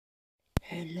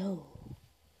Hello.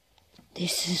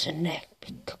 This is an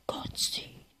epic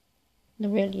cutscene. No,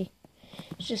 really.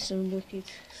 It's just some wicked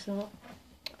start.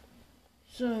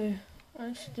 So, I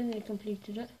accidentally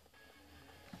completed it.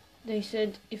 They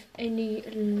said if any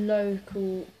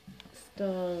local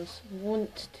stars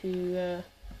want to,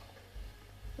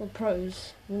 or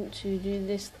pros want to do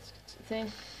this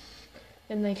thing,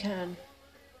 then they can.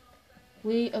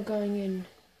 We are going in.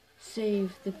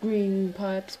 Save the green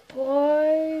pipes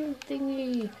boy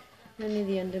thingy. Only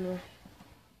the end anyway.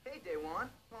 Hey, Day One.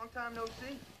 Long time no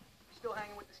see. Still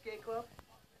hanging with the skate club?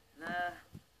 Nah,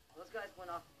 those guys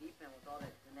went off the deep end with all that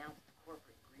denounced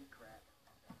corporate greed crap.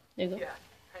 There you go. Yeah,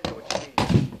 I know what you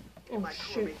mean. Me and my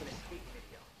crew are Shoot. making a skate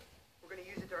video. We're gonna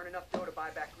use it to earn enough dough to buy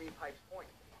back Green Pipes Point.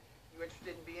 You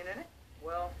interested in being in it?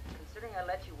 Well, considering I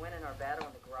let you win in our battle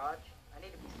in the garage, I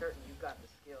need to be certain you've got the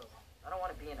skills. I don't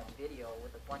want to be in a video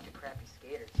with a bunch of crappy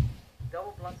skaters.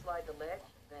 Double blunt slide the ledge,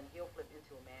 then heel flip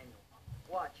into a manual.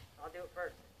 Watch, I'll do it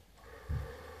first.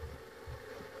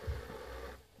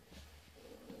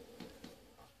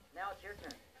 Now it's your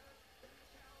turn.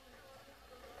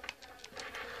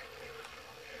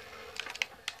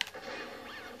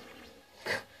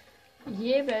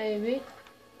 Yeah, baby.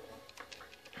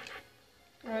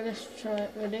 Alright, let's try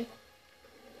it. Ready?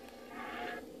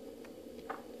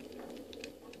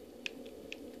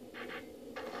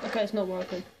 Okay, it's not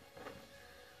working.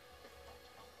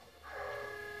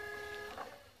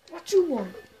 What you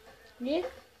want? Yeah?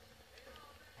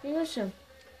 You want some?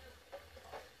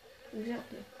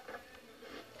 Exactly.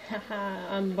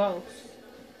 Haha, I'm boss.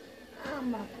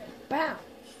 I'm a bounce.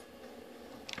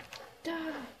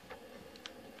 Duh.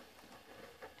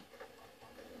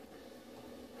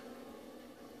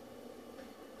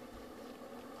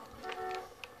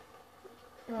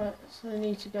 Right, so I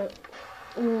need to go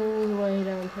all the way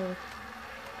down here.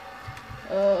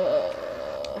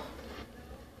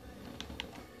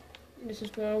 This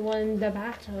is where I won the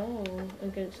battle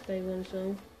against Day One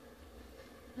Song.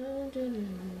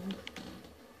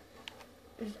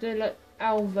 Is there like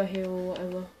Alva here or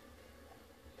whatever?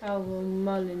 Alva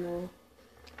Mullin or...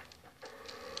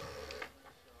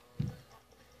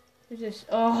 Who's this?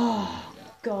 Oh,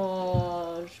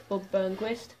 gosh. Bob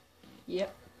Burnquist?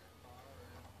 Yep.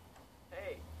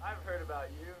 Hey, I've heard about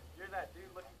you. You're that dude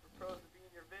looking for pros to be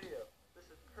in your video. This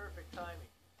is perfect timing.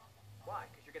 Why?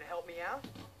 Because you're gonna help me out?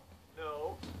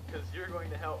 No, because you're going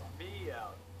to help me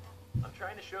out. I'm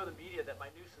trying to show the media that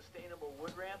my new sustainable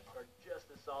wood ramps are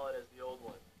just as solid as the old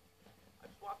ones.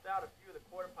 I've swapped out a few of the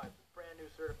quarter pipes with brand new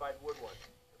certified wood ones.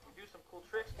 If we do some cool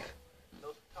tricks and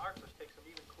those photographers take some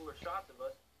even cooler shots of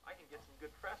us, I can get some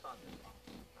good press on this.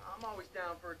 I'm always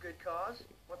down for a good cause.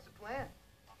 What's the plan?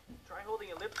 Try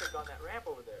holding a lip trick on that ramp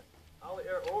over there. I'll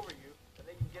air over you, and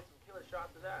then you can get some killer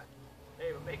shots of that.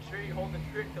 Hey, but make sure you hold the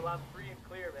trick till I'm free and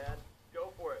clear, man.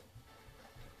 Go for it.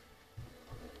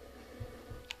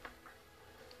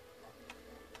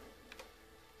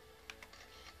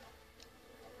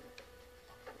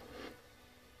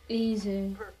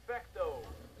 Easy. Perfecto.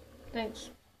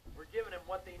 Thanks. We're giving them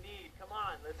what they need. Come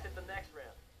on, let's hit the next ramp.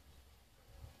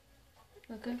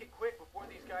 Okay. Make it quick before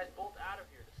these guys bolt out of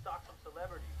here to stalk some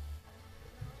celebrities.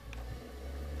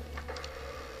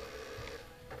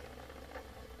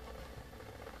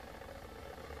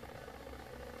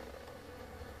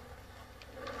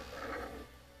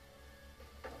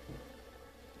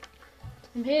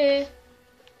 I'm here.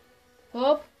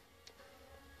 Bob?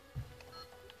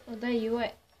 Oh, there you are.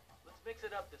 Let's mix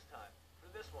it up this time.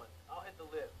 For this one, I'll hit the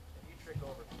lip, and you trick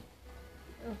over.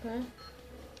 Okay.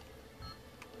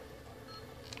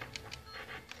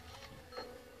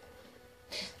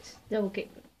 Double kick.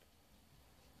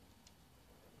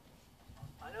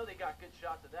 I know they got good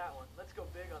shots of that one. Let's go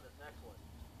big on this next one.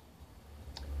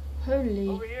 Holy.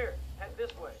 Over here. Head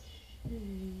this way.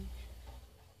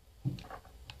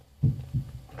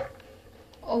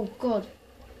 Oh god.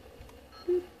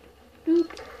 Doop, doop,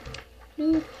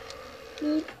 doop,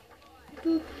 doop,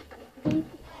 doop, doop.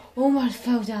 Almost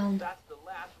fell down. That's the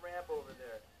last ramp over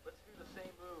there. Let's do the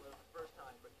same move as the first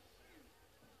time, but huge.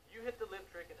 You hit the lip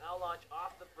trick and I'll launch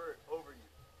off the vert over you.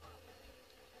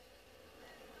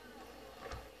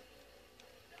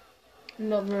 I'm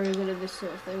not very good at this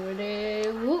sort of thing. Ready?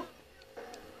 Whoop.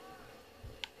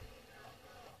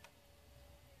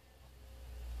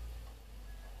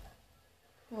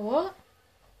 What?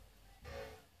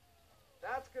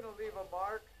 That's gonna leave a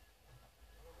mark.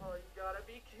 Oh, you gotta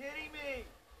be kidding me!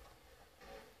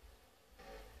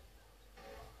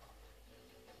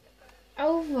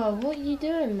 Alva, what are you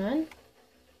doing, man?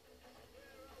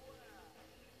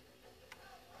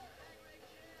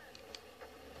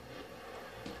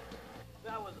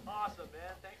 That was awesome,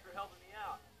 man. Thanks for helping me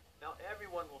out. Now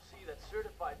everyone will see that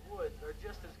certified woods are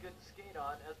just as good to skate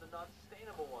on as the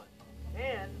non-sustainable ones.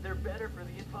 And they're better for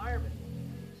the environment.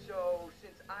 So,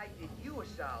 since I did you a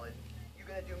solid, you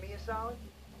gonna do me a solid?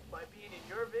 By being in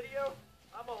your video,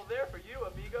 I'm all there for you,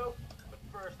 amigo. But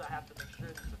first I have to make sure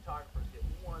the photographers get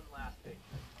one last picture.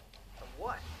 Of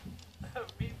what? Of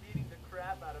me beating the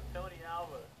crap out of Tony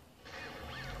Alva.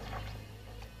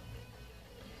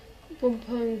 Boom,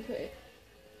 boom,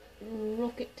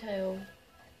 rocket tail.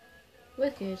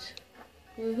 Wicked.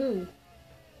 Woohoo.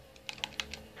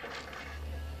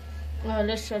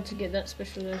 Let's try to get that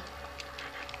special then.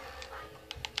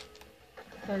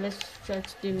 Let's try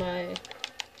to do my...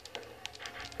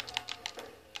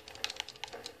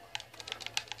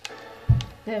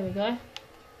 There we go.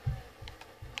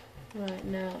 Right,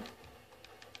 now.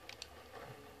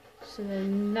 So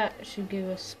then that should give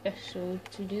us special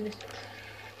to do this.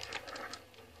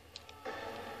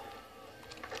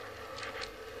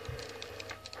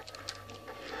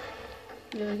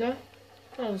 There we go.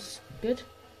 That was good.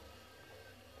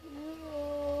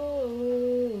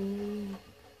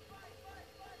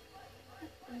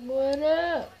 What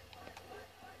up?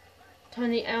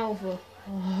 Tony Alva.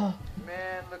 Oh.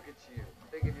 Man, look at you.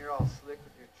 Thinking you're all slick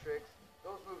with your tricks.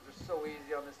 Those moves are so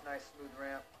easy on this nice smooth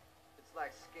ramp. It's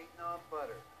like skating on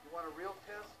butter. You want a real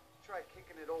test? Try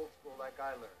kicking it old school like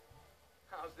I learned.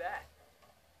 How's that?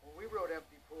 When we rode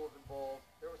empty pools and bowls,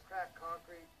 there was cracked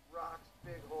concrete, rocks,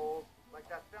 big holes, like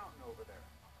that fountain over there.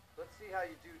 Let's see how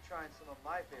you do trying some of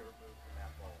my favorite moves in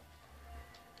that bowl.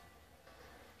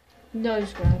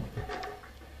 Nose grab.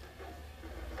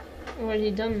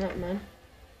 Already done that, man.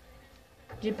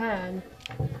 Japan.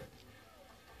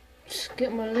 Just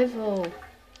get my level.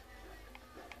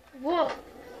 What?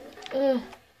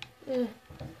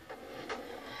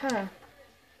 Ha.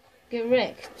 Get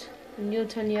wrecked. And you're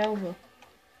Tony Alva.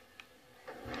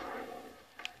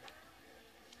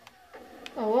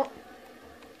 Oh, what?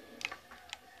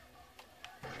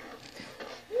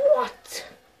 What?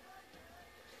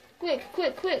 Quick,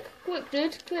 quick, quick, quick,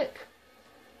 dude, quick.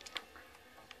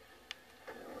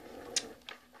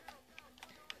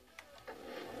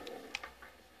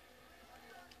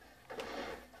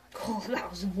 Oh, that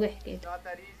was wicked. It's not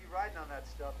that easy riding on that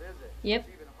stuff, is it? Yep.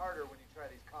 It's even harder when you try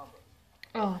these combos.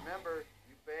 Oh. Remember,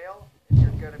 you fail, and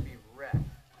you're gonna be wrecked.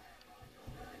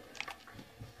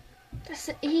 That's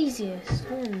the easiest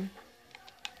one.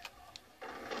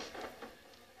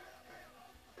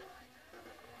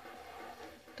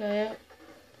 Go out.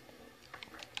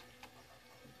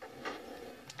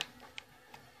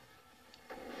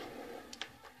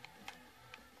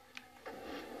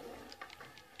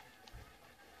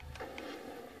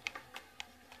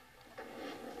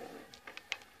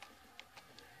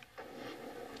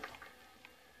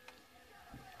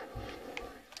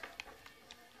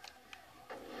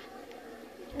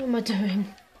 What am I doing?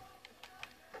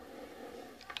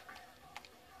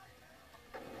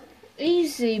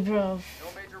 Easy, bruv.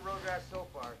 No major road rash so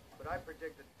far, but I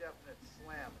predict a definite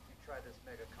slam if you try this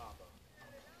mega combo.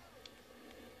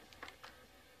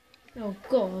 Oh,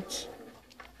 God.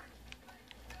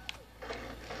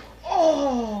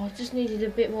 Oh, just needed a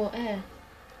bit more air.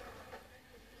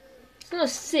 It's not a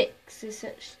 6, it's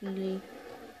actually...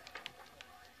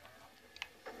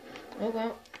 Oh,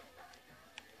 well.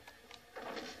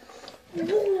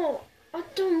 What? I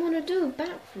don't want to do a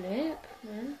backflip,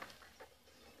 man.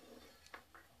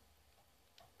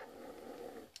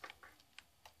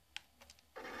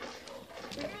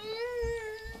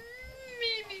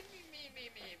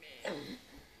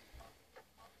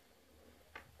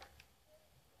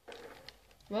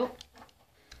 Well,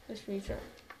 let's retry.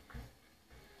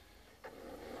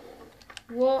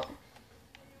 What?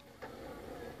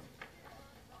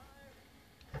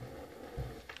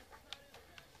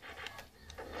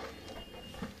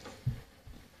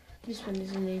 This one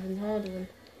is an even harder one.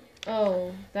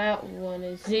 Oh, that one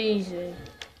is easy.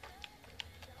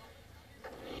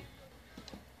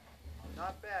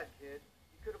 Not bad, kid.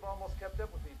 You could have almost kept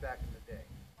up with me back in the day.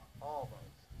 Almost.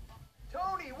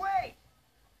 Tony, wait!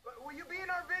 Will you be in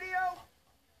our video?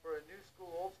 For a new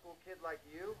school, old school kid like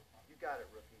you, you got it,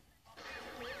 rookie.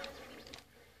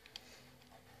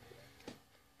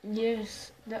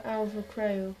 Yes, the Alva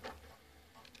Crail.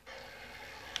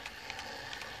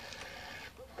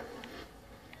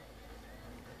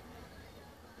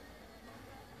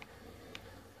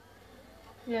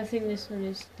 Yeah, I think this one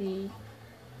is the...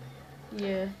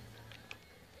 Yeah.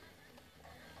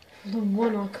 The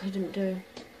one I couldn't do.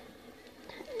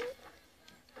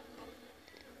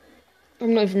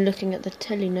 I'm not even looking at the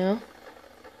telly now.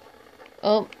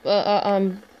 Oh,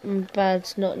 I'm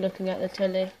bad not looking at the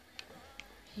telly.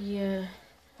 Yeah,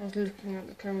 I was looking at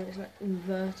the camera, it's like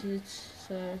inverted,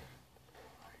 so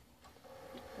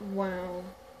wow.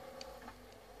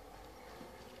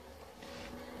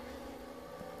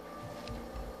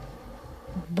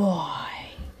 Boy.